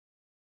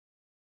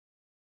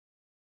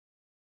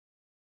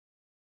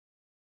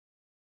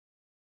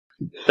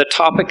the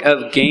topic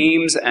of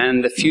games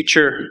and the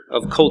future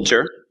of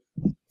culture.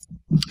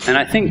 And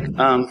I think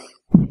none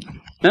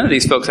of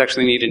these folks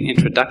actually need an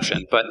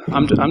introduction, but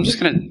I'm just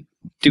going to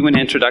do an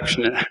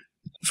introduction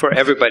for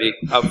everybody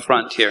up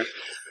front here.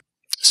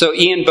 So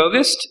Ian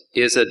Bogost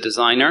is a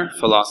designer,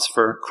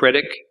 philosopher,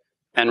 critic,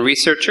 and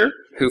researcher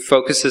who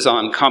focuses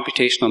on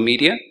computational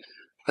media,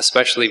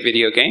 especially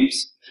video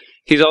games.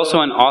 He's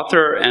also an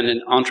author and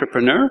an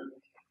entrepreneur,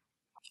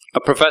 a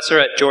professor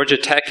at Georgia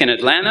Tech in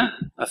Atlanta,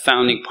 a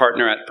founding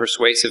partner at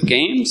Persuasive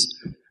Games,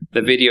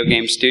 the video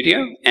game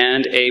studio,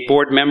 and a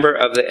board member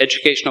of the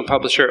educational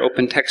publisher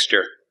Open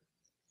Texture.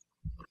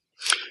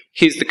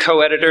 He's the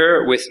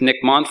co-editor with Nick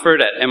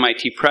Montford at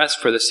MIT Press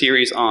for the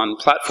series on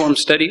platform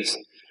studies,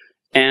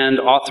 and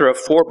author of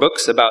 4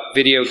 books about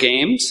video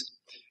games.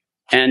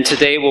 And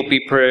today we'll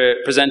be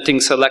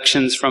presenting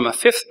selections from a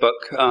 5th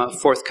book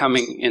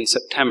forthcoming in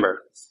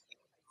September.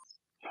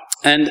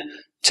 And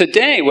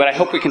today what I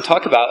hope we can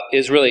talk about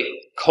is really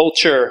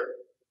culture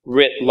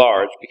writ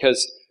large,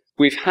 because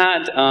we've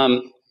had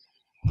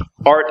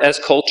art as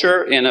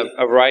culture in a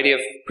variety of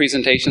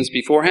presentations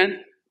beforehand.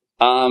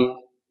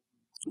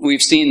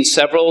 We've seen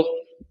several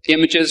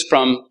images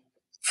from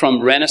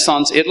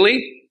Renaissance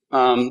Italy,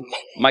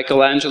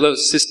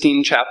 Michelangelo's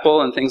Sistine Chapel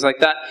and things like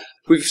that.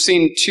 We've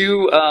seen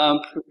 2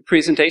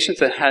 presentations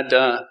that had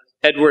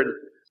Edward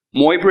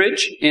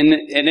Muybridge in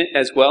it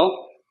as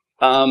well.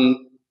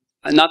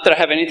 Not that I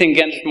have anything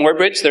against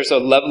Muybridge. There's a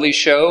lovely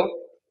show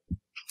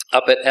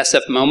up at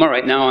SF MoMA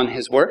right now on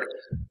his work.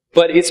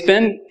 But it's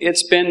been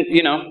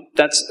you know,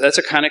 that's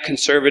a kind of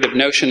conservative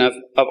notion of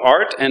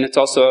art, and it's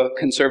also a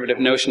conservative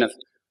notion of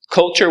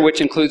culture,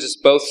 which includes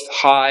both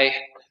high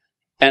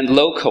and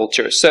low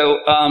culture. So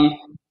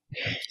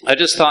I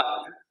just thought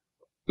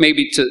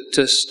maybe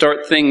to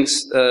start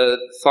things,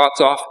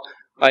 thoughts off,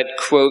 I'd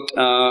quote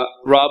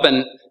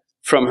Robin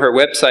from her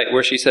website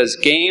where she says,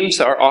 "Games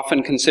are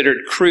often considered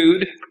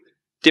crude,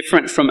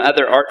 different from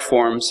other art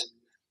forms,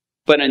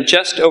 but in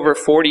just over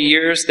 40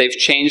 years, they've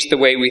changed the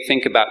way we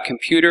think about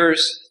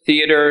computers,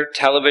 theater,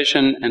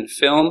 television, and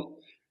film.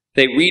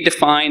 They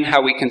redefine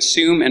how we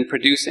consume and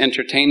produce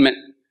entertainment.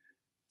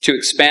 To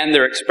expand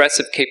their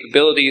expressive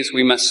capabilities,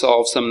 we must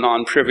solve some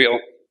non-trivial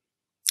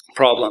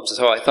problems."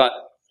 So I thought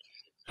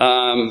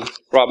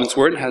Robin's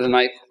word has a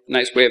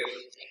nice way of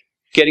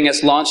getting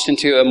us launched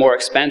into a more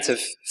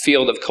expansive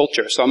field of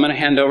culture. So I'm going to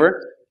hand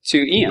over to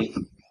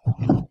Ian.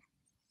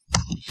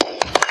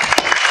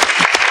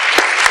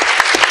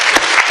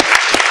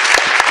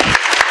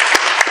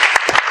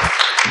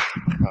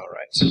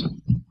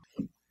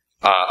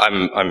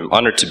 I'm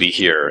honored to be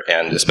here,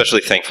 and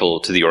especially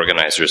thankful to the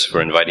organizers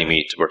for inviting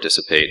me to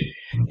participate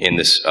in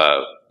this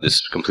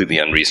this completely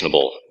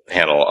unreasonable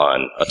panel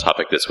on a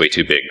topic that's way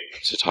too big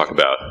to talk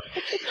about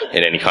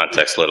in any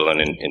context, let alone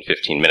in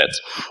 15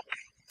 minutes.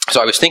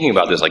 So I was thinking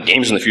about this, like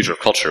games in the future of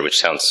culture, which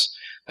sounds,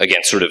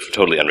 again, sort of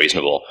totally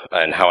unreasonable,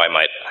 and how I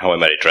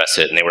might address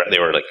it. And they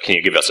were like, "Can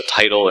you give us a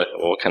title?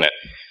 What kind of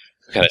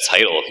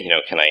title, you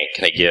know, can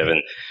I give?"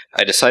 And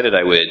I decided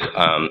I would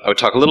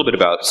talk a little bit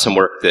about some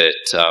work that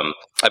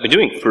I've been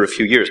doing for a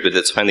few years, but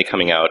that's finally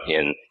coming out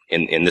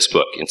in this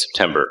book in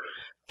September.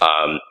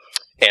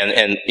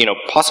 And you know,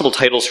 possible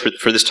titles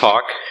for this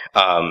talk.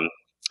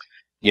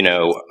 You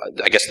know,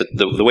 I guess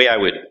the way I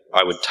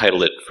would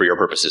title it for your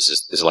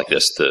purposes is like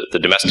this: the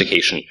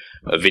domestication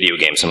of video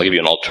games. And I'll give you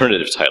an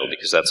alternative title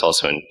because that's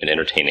also an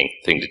entertaining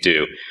thing to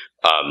do: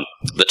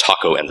 the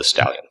taco and the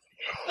stallion.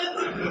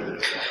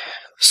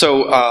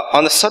 So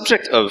on the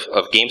subject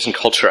of games and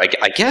culture,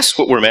 I guess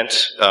what we're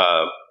meant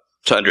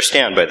to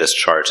understand by this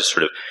chart is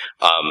sort of,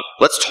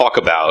 let's talk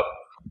about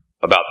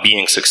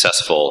being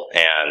successful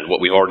and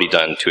what we've already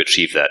done to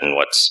achieve that and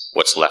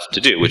what's left to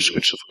do, which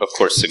of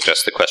course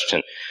suggests the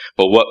question,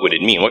 well, what would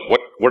it mean?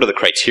 What are the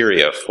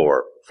criteria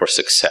for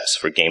success,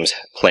 for games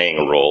playing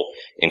a role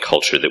in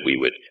culture that we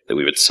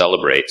would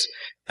celebrate,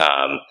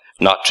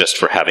 not just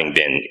for having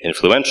been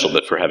influential,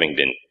 but for having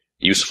been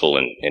useful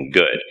and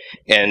good.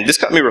 And this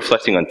got me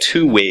reflecting on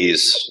 2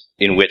 ways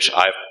in which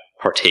I've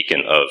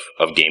partaken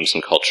of games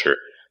and culture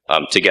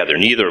together,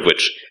 neither of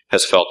which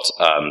has felt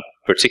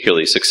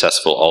particularly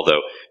successful,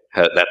 although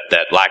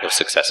that lack of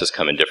success has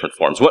come in different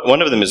forms.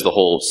 One of them is the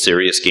whole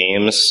serious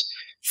games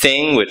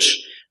thing, which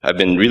I've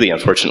been really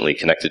unfortunately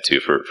connected to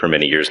for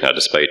many years now,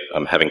 despite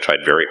having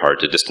tried very hard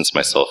to distance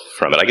myself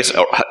from it. I guess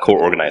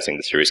co-organizing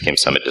the Serious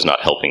Games Summit is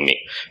not helping me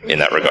in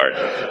that regard.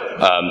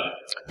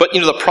 But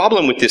you know, the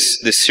problem with this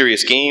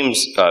serious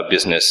games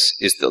business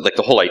is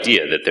the whole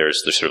idea that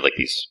there's sort of like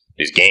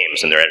these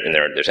games, and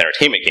there's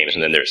entertainment games,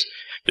 and then there's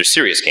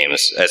serious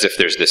games, as if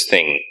there's this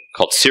thing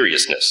called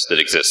seriousness that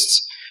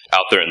exists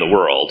out there in the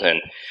world.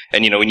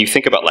 And you know, when you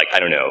think about, like, I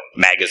don't know,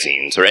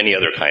 magazines or any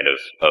other kind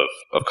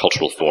of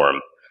cultural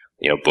form,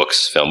 you know,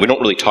 books, film, we don't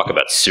really talk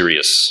about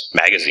serious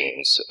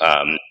magazines.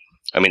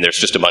 I mean, there's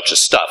just a bunch of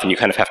stuff, and you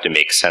kind of have to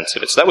make sense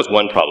of it. So that was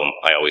one problem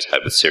I always had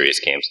with serious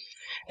games.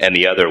 And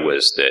the other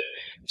was that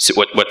so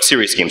what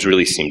serious games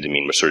really seemed to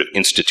mean were sort of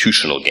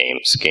institutional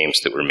games, games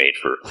that were made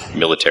for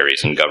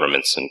militaries and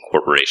governments and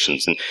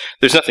corporations. And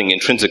there's nothing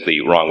intrinsically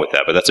wrong with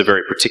that, but that's a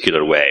very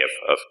particular way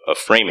of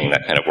framing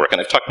that kind of work. And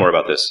I've talked more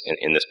about this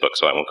in this book,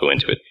 so I won't go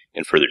into it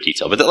in further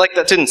detail. But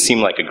that didn't seem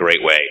like a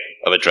great way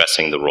of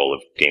addressing the role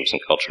of games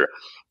and culture,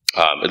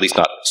 at least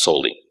not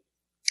solely.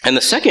 And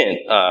the second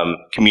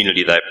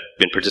community that I've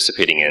been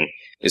participating in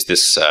is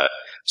this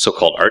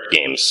so-called art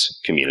games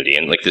community,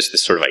 and like this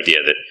sort of idea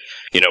that,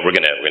 you know, we're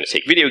gonna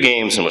take video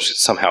games and we'll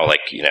somehow,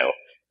 like, you know,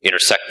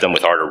 intersect them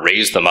with art or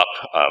raise them up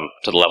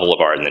to the level of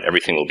art, and then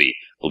everything will be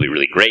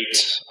really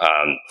great.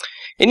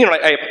 And you know,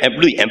 I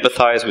really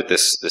empathize with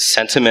this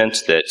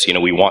sentiment that, you know,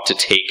 we want to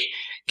take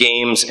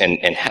games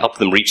and help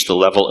them reach the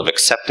level of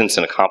acceptance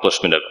and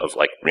accomplishment of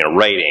like, you know,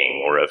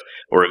 writing or of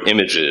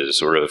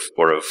images or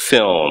of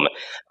film.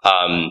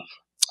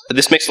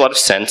 This makes a lot of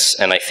sense,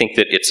 and I think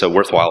that it's a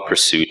worthwhile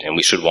pursuit, and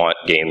we should want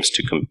games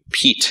to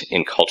compete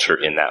in culture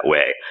in that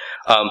way.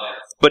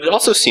 But it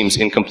also seems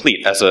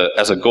incomplete as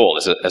a goal,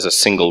 as a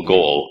single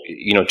goal.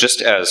 You know,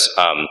 just as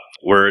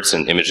words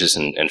and images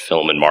and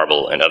film and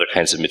marble and other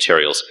kinds of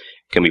materials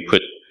can be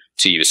put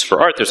to use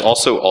for art, there's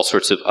also all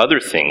sorts of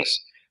other things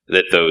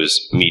that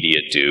those media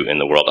do in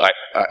the world.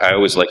 I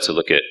always like to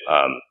look at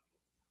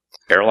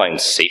airline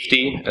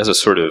safety as a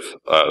sort of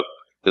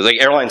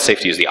like, airline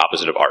safety is the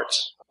opposite of art.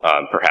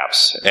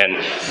 Perhaps, and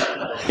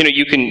you know,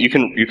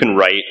 you can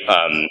write.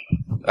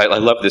 I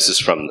love this is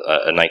from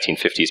a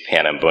 1950s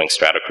Pan Am Boeing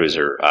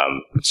Stratocruiser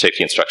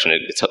safety instruction.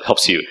 It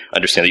helps you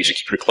understand that you should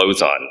keep your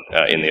clothes on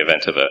in the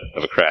event of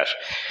a crash.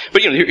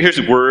 But you know, here's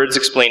words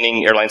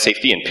explaining airline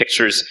safety and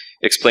pictures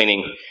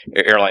explaining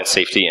airline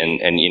safety,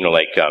 and you know,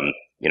 like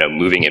you know,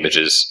 moving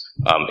images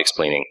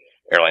explaining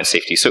airline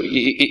safety. So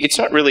it's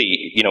not really,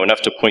 you know,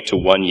 enough to point to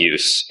one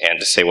use and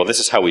to say, well, this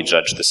is how we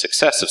judge the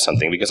success of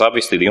something, because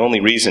obviously the only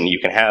reason you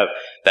can have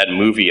that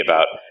movie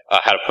about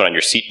how to put on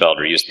your seatbelt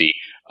or use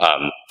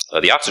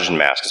the oxygen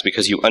mask is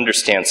because you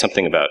understand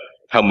something about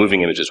how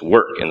moving images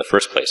work in the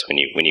first place when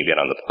you get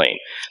on the plane.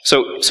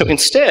 So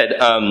instead,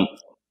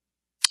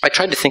 I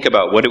tried to think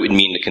about what it would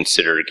mean to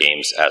consider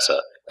games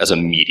as a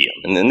medium,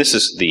 and then this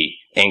is the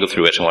angle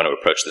through which I want to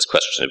approach this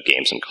question of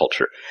games and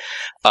culture.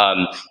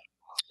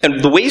 And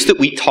the ways that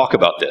we talk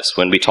about this,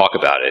 when we talk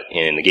about it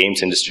in the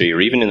games industry or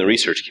even in the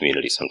research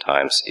community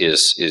sometimes,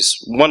 is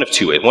one of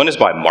two ways. One is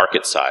by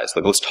market size.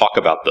 Like, let's talk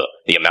about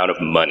the amount of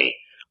money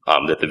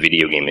that the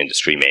video game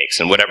industry makes,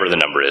 and whatever the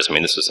number is. I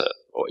mean, this is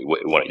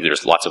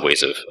there's lots of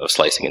ways of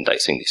slicing and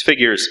dicing these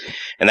figures,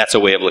 and that's a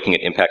way of looking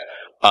at impact.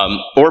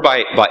 Or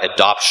by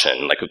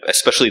adoption, like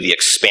especially the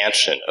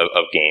expansion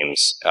of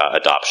games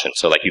adoption.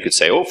 So like you could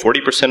say, oh,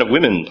 40% of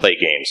women play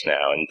games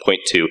now, and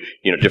point to,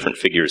 you know, different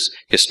figures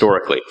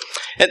historically.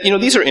 And you know,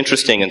 these are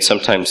interesting and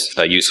sometimes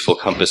useful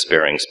compass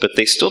bearings, but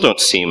they still don't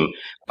seem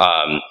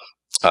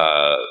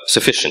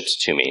sufficient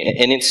to me.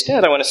 And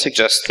instead, I want to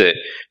suggest that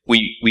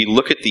we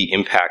look at the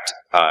impact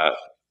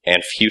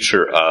and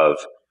future of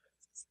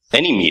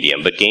any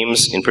medium, but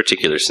games in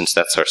particular, since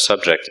that's our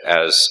subject,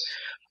 as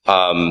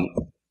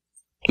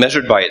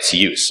measured by its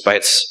use, by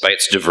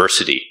its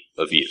diversity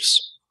of use.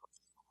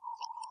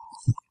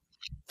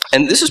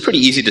 And this is pretty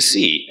easy to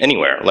see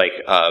anywhere. Like,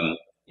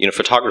 you know,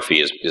 photography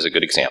is a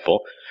good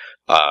example.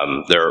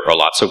 There are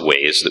lots of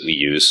ways that we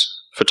use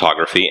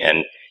photography,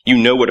 and you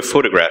know what a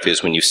photograph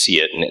is when you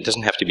see it, and it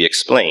doesn't have to be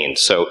explained.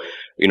 So,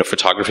 you know,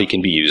 photography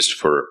can be used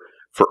for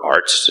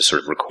art, to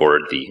sort of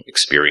record the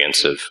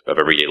experience of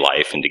everyday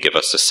life and to give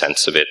us a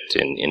sense of it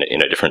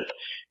in a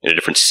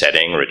different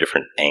setting or a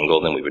different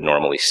angle than we would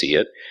normally see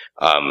it.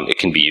 It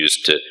can be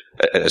used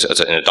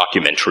in a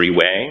documentary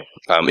way.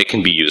 It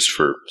can be used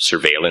for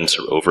surveillance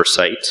or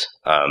oversight.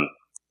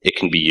 It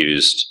can be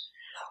used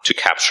to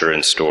capture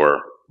and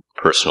store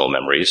personal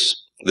memories.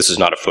 This is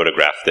not a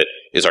photograph that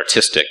is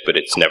artistic, but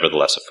it's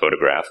nevertheless a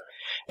photograph.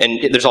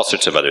 And there's all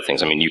sorts of other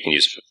things. I mean, you can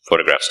use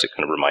photographs to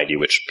kind of remind you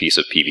which piece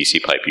of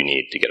PVC pipe you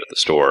need to get at the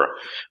store,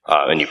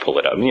 and you pull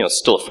it up. I mean, you know, it's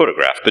still a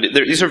photograph, but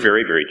these are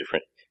very, very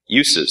different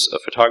uses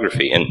of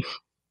photography. And,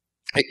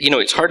 you know,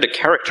 it's hard to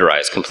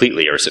characterize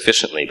completely or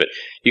sufficiently, but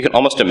you can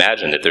almost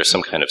imagine that there's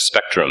some kind of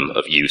spectrum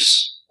of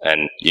use.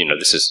 And, you know,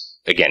 this is,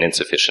 again,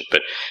 insufficient.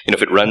 But, you know,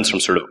 if it runs from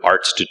sort of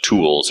art to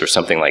tools or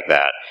something like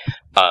that,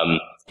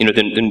 you know,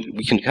 then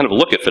we can kind of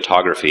look at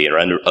photography or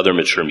other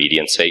mature media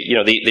and say, you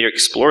know, they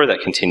explore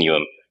that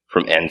continuum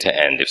from end to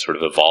end. They've sort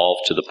of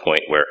evolved to the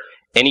point where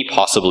any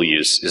possible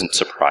use isn't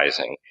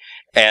surprising.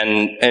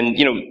 And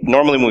you know,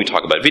 normally when we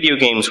talk about video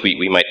games,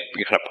 we might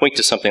kind of point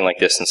to something like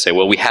this and say,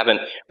 well, we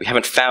haven't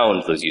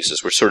found those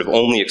uses. We're sort of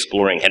only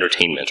exploring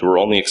entertainment, or we're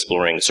only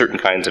exploring certain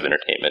kinds of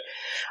entertainment.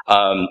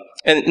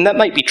 And that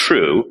might be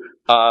true,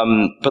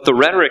 but the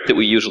rhetoric that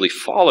we usually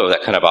follow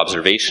that kind of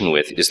observation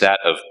with is that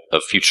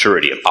of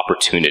futurity, of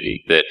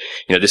opportunity, that,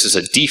 you know, this is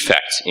a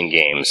defect in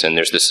games, and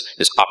there's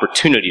this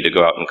opportunity to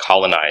go out and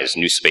colonize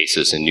new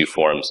spaces and new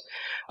forms.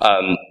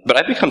 But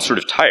I've become sort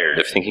of tired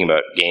of thinking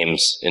about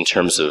games in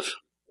terms of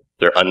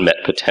their unmet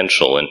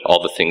potential and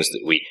all the things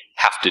that we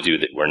have to do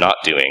that we're not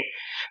doing.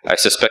 I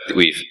suspect that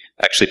we've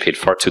actually paid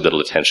far too little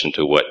attention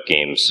to what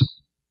games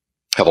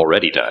have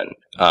already done.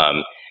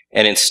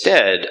 And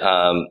instead,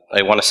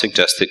 I want to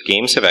suggest that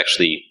games have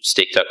actually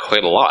staked out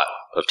quite a lot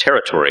of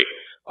territory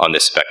on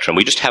this spectrum.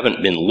 We just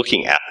haven't been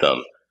looking at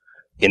them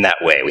in that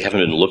way. We haven't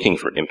been looking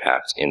for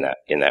impact in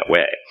that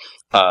way.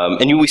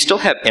 And we still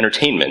have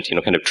entertainment,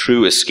 kind of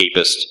true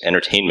escapist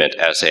entertainment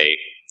as a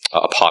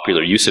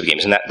popular use of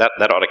games, and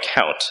that ought to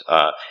count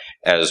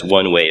as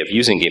one way of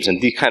using games.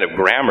 And the kind of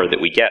grammar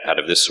that we get out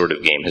of this sort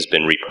of game has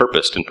been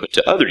repurposed and put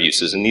to other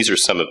uses. And these are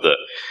some of the,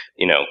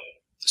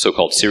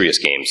 so-called serious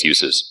games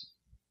uses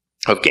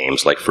of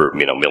games, like for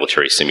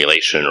military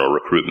simulation or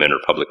recruitment or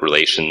public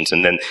relations,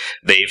 and then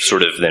they've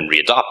sort of then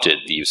readopted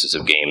the uses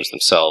of games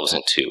themselves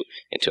into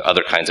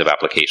other kinds of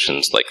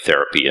applications like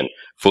therapy and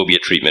phobia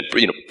treatment.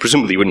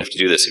 Presumably you wouldn't have to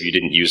do this if you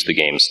didn't use the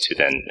games to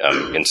then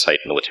incite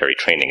military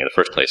training in the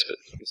first place, but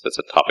I guess that's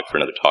a topic for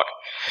another talk.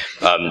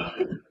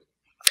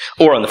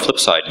 Or on the flip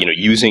side,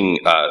 using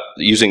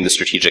the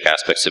strategic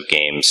aspects of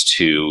games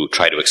to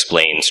try to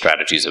explain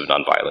strategies of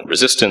nonviolent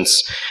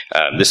resistance.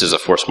 This is A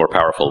Force More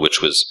Powerful,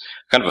 which was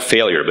kind of a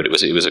failure, but it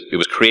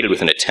was created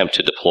with an attempt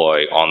to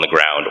deploy on the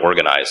ground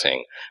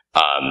organizing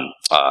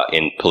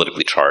in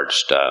politically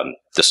charged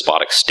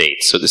despotic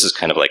states. So this is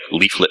kind of like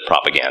leaflet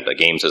propaganda,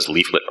 games as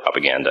leaflet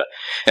propaganda.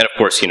 And of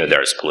course,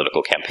 there's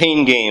political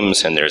campaign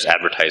games, and there's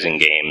advertising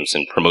games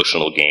and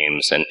promotional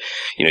games, and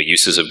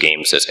uses of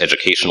games as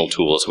educational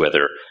tools,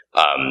 whether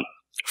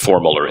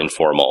formal or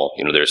informal.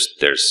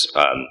 There's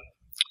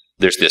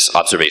this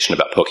observation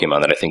about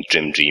Pokemon that I think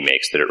Jim G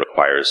makes, that it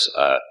requires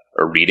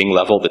a reading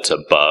level that's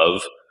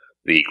above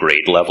the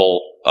grade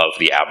level of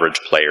the average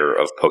player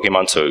of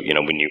Pokemon. So,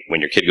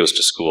 when your kid goes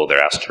to school,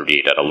 they're asked to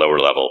read at a lower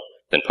level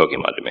than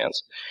Pokemon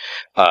demands.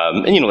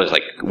 And, there's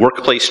like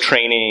workplace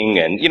training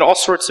and, all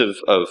sorts of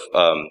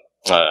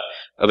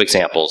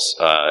examples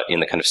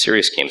in the kind of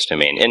serious games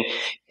domain.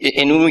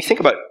 And when we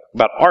think about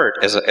art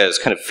as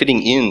kind of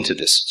fitting into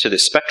this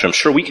spectrum,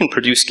 sure, we can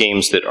produce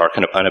games that are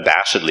kind of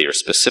unabashedly or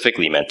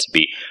specifically meant to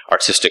be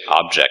artistic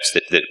objects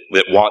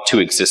that want to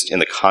exist in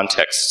the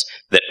contexts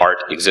that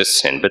art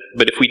exists in.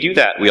 But if we do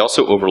that, we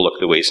also overlook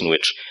the ways in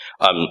which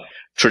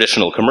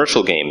traditional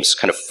commercial games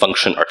kind of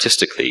function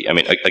artistically. I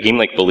mean, a game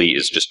like Bully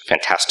is just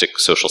fantastic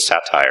social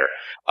satire,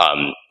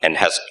 and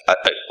has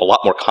a lot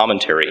more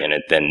commentary in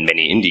it than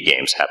many indie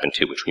games happen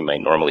to, which we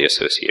might normally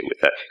associate with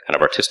that kind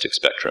of artistic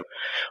spectrum.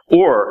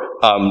 Or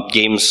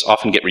games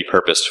often get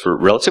repurposed for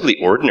relatively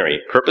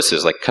ordinary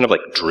purposes, like kind of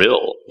like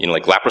drill,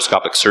 like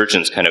laparoscopic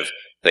surgeons kind of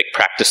like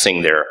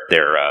practicing their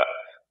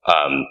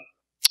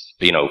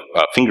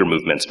finger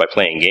movements by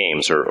playing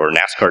games, or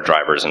NASCAR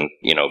drivers and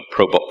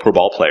pro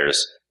ball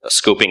players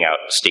scoping out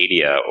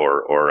stadia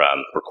or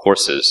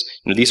courses.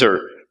 These are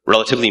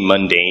relatively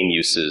mundane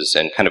uses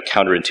and kind of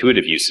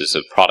counterintuitive uses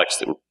of products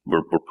that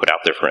were put out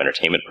there for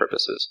entertainment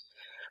purposes.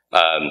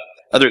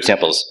 Other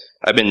examples,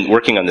 I've been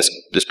working on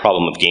this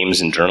problem of games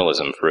in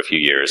journalism for a few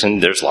years,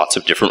 and there's lots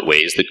of different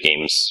ways that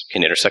games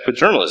can intersect with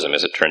journalism,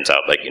 as it turns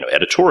out, like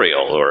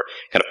editorial or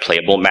kind of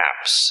playable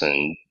maps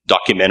and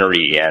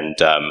documentary and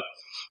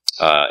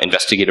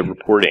investigative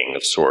reporting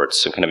of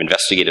sorts, and kind of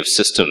investigative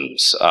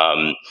systems.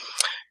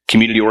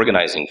 Community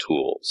organizing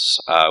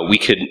tools. We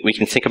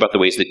can think about the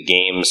ways that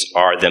games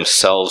are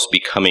themselves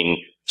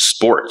becoming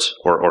sport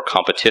or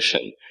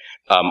competition,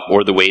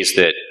 or the ways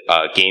that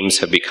games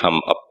have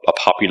become a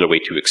popular way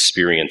to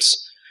experience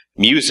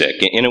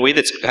music in a way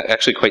that's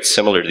actually quite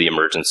similar to the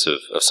emergence of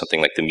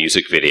something like the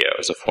music video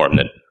as a form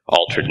that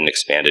altered and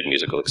expanded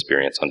musical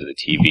experience onto the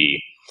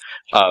TV.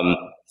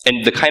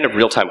 And the kind of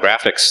real-time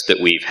graphics that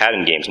we've had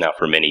in games now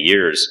for many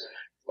years,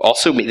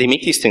 also they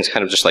make these things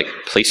kind of just like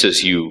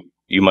places you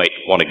might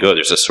want to go.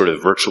 There's a sort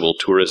of virtual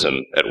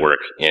tourism at work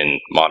in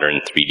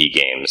modern 3D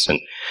games. And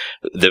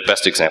the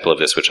best example of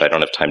this, which I don't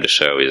have time to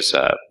show, is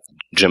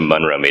Jim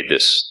Munro made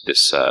this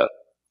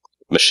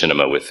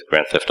machinima with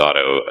Grand Theft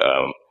Auto,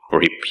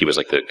 where he was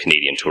like the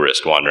Canadian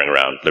tourist wandering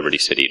around Liberty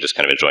City, just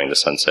kind of enjoying the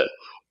sunset.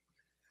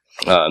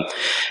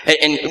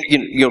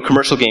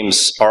 Commercial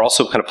games are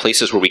also kind of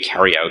places where we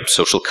carry out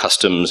social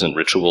customs and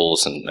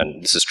rituals,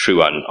 and this is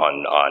true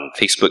on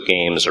Facebook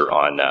games or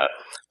on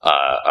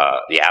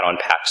the add-on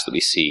packs that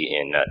we see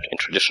in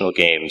traditional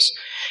games.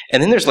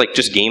 And then there's like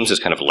just games as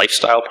kind of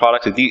lifestyle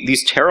products.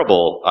 These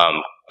terrible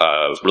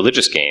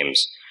religious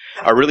games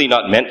are really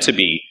not meant to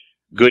be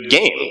good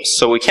games,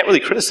 so we can't really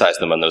criticize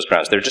them on those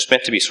grounds. They're just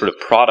meant to be sort of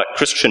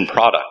Christian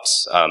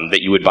products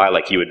that you would buy,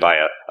 like you would buy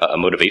a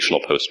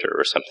motivational poster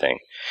or something.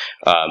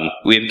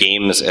 We have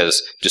games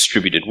as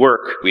distributed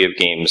work. We have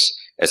games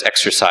as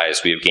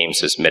exercise. We have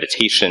games as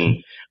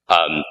meditation.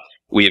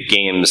 We have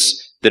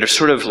games that are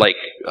sort of like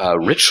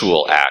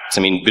ritual acts.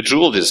 I mean,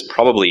 Bejeweled is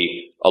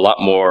probably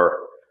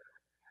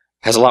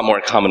has a lot more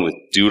in common with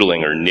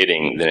doodling or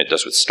knitting than it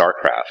does with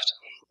StarCraft.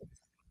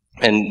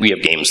 And we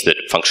have games that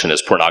function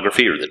as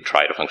pornography, or that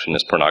try to function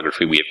as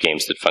pornography. We have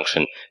games that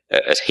function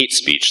as hate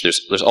speech.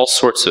 There's all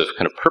sorts of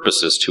kind of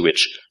purposes to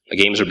which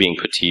games are being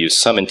put to use,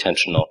 some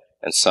intentional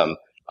and some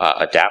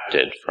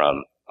adapted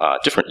from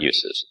different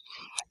uses.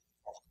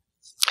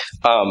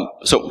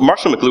 So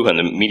Marshall McLuhan,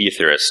 the media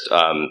theorist,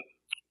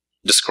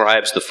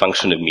 describes the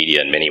function of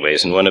media in many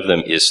ways, and one of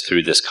them is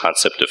through this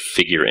concept of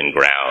figure and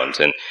ground.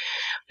 And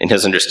in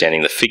his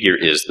understanding, the figure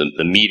is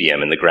the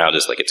medium, and the ground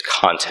is like its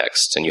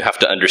context. And you have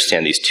to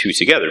understand these two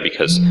together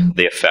because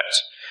they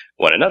affect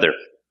one another.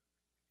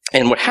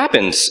 And what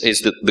happens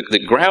is that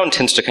the ground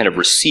tends to kind of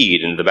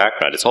recede into the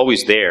background. It's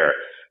always there,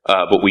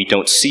 but we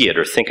don't see it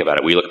or think about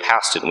it. We look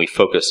past it and we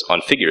focus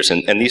on figures.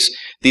 And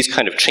these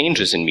kind of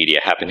changes in media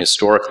happen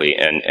historically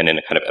and in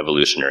a kind of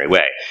evolutionary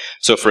way.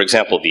 So, for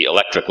example, the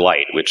electric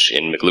light, which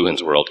in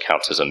McLuhan's world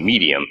counts as a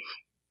medium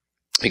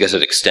because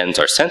it extends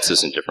our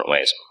senses in different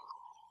ways.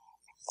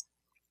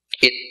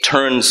 It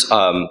turns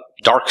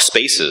dark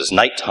spaces,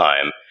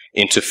 nighttime,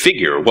 into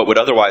figure. What would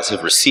otherwise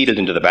have receded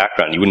into the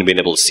background, you wouldn't have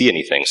been able to see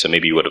anything, so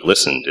maybe you would have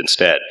listened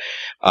instead.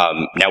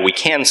 Now we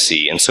can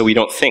see, and so we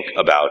don't think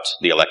about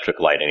the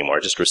electric light anymore.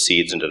 It just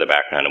recedes into the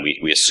background, and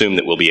we assume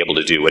that we'll be able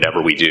to do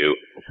whatever we do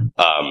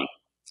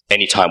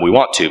anytime we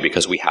want to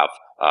because we have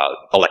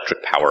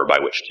electric power by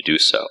which to do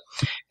so.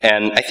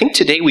 And I think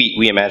today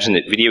we imagine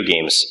that video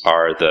games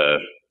are the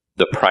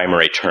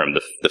primary term,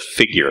 the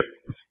figure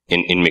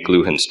in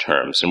McLuhan's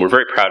terms. And we're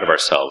very proud of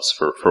ourselves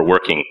for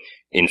working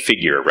in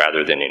figure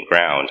rather than in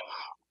ground.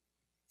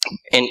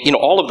 And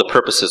all of the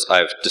purposes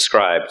I've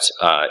described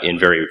in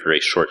very, very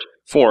short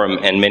form,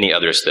 and many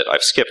others that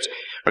I've skipped,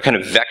 are kind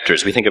of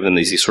vectors. We think of them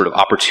as these sort of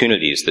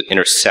opportunities that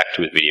intersect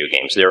with video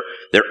games.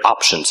 They're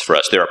options for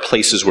us. There are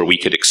places where we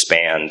could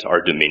expand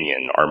our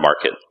dominion, our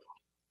market,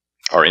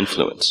 our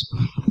influence.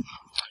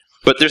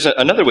 But there's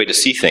another way to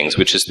see things,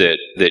 which is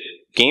that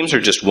games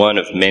are just one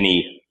of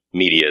many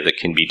media that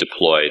can be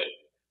deployed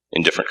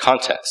in different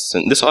contexts.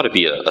 And this ought to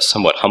be a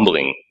somewhat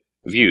humbling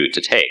view to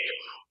take.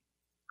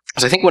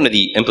 So I think one of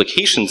the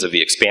implications of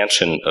the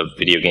expansion of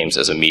video games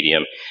as a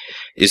medium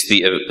is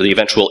the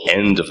eventual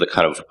end of the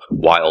kind of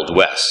Wild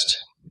West.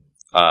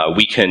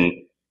 We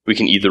can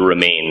either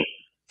remain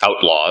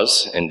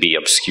outlaws and be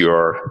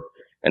obscure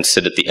and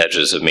sit at the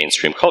edges of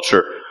mainstream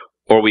culture,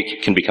 or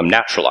we can become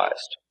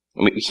naturalized.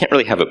 We can't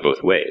really have it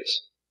both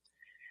ways.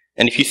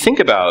 And if you think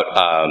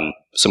about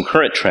some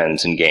current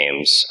trends in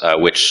games,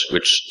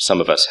 which some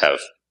of us have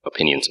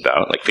opinions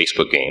about, like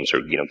Facebook games or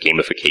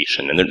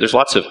gamification, and there's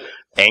lots of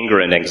anger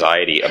and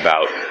anxiety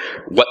about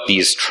what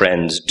these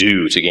trends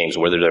do to games,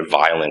 whether they're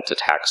violent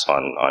attacks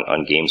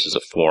on games as a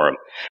form.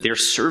 They're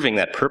serving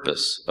that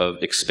purpose of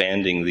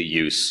expanding the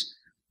use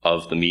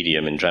of the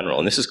medium in general,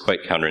 and this is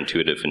quite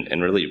counterintuitive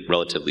and really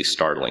relatively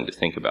startling to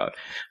think about.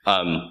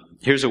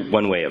 Here's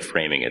one way of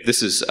framing it.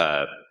 This is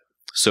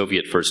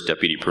Soviet First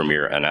Deputy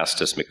Premier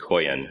Anastas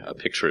Mikoyan, a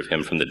picture of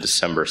him from the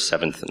December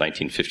 7th,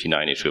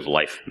 1959 issue of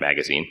Life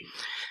magazine.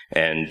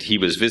 And he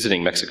was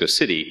visiting Mexico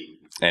City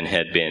and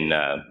had been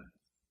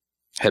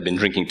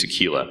drinking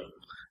tequila,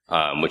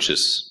 which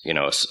is,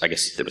 I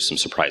guess there was some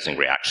surprising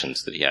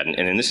reactions that he had.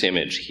 And in this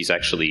image, he's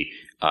actually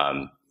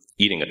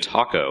eating a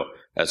taco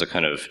as a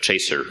kind of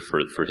chaser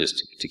for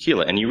his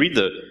tequila. And you read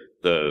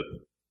the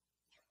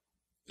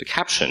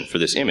caption for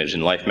this image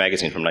in Life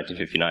magazine from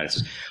 1959. It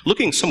says,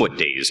 "Looking somewhat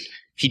dazed,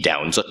 he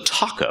downs a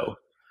taco,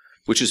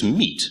 which is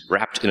meat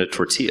wrapped in a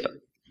tortilla."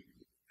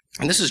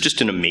 And this is just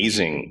an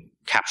amazing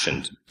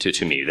caption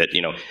to me, that,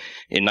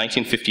 in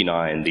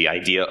 1959, the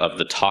idea of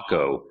the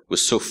taco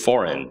was so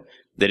foreign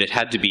that it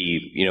had to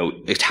be,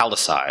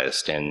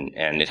 italicized and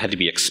it had to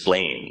be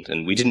explained,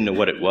 and we didn't know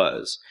what it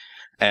was.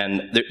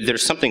 And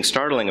there's something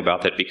startling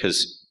about that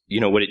because,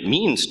 what it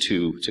means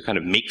to kind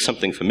of make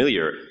something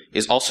familiar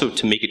is also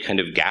to make it kind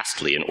of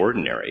ghastly and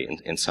ordinary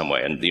in some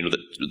way. And,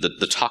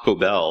 the Taco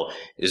Bell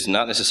is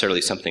not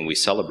necessarily something we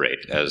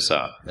celebrate as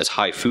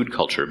high food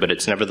culture, but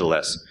it's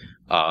nevertheless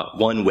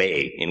one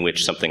way in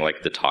which something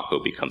like the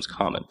taco becomes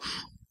common.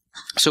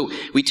 So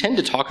we tend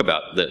to talk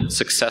about the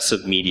success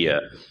of media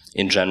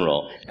in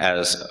general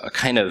as a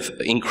kind of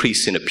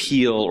increase in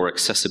appeal or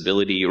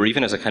accessibility, or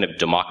even as a kind of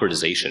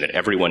democratization, that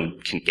everyone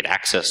can get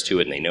access to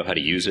it and they know how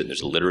to use it, and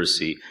there's a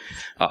literacy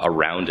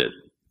around it.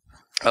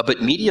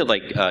 But media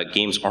like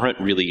games aren't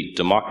really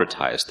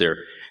democratized. They're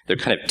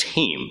kind of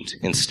tamed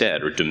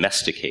instead, or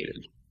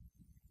domesticated.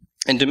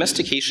 And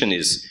domestication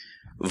is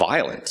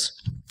violent,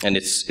 and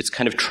it's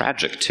kind of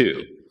tragic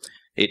too.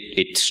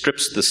 It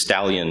strips the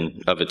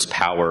Stallion of its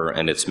power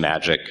and its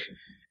magic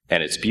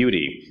and its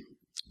beauty,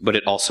 but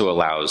it also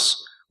allows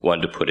one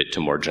to put it to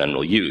more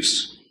general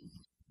use.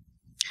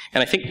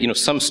 And I think,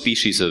 some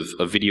species of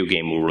video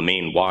game will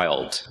remain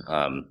wild,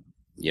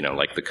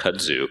 like the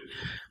kudzu,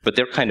 but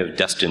they're kind of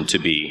destined to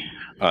be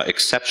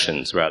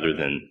exceptions rather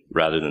than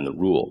the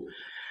rule.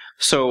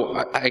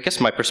 So I guess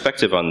my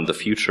perspective on the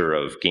future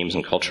of games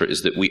and culture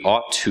is that we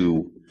ought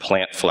to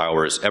plant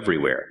flowers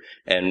everywhere.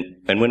 And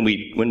when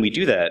we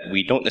do that,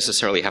 we don't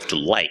necessarily have to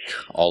like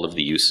all of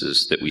the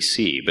uses that we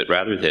see, but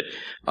rather that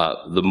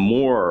the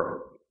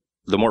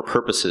more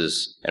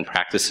purposes and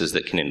practices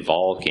that can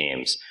involve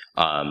games,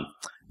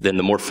 then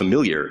the more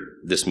familiar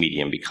this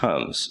medium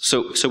becomes.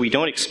 So we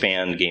don't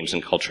expand games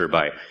and culture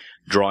by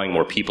drawing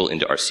more people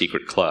into our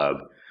secret club,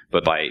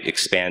 but by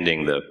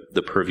expanding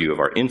the purview of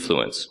our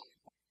influence.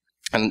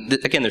 And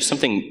again, there's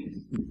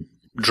something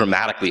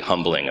dramatically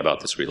humbling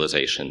about this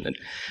realization. And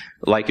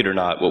like it or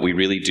not, what we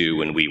really do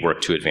when we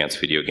work to advance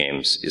video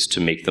games is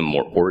to make them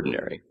more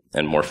ordinary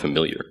and more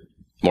familiar,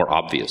 more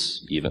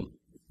obvious even.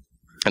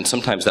 And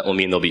sometimes that will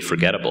mean they'll be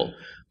forgettable,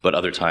 but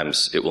other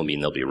times it will mean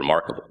they'll be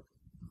remarkable.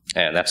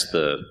 And that's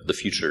the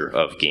future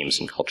of games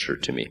and culture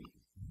to me.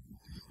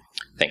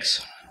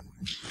 Thanks.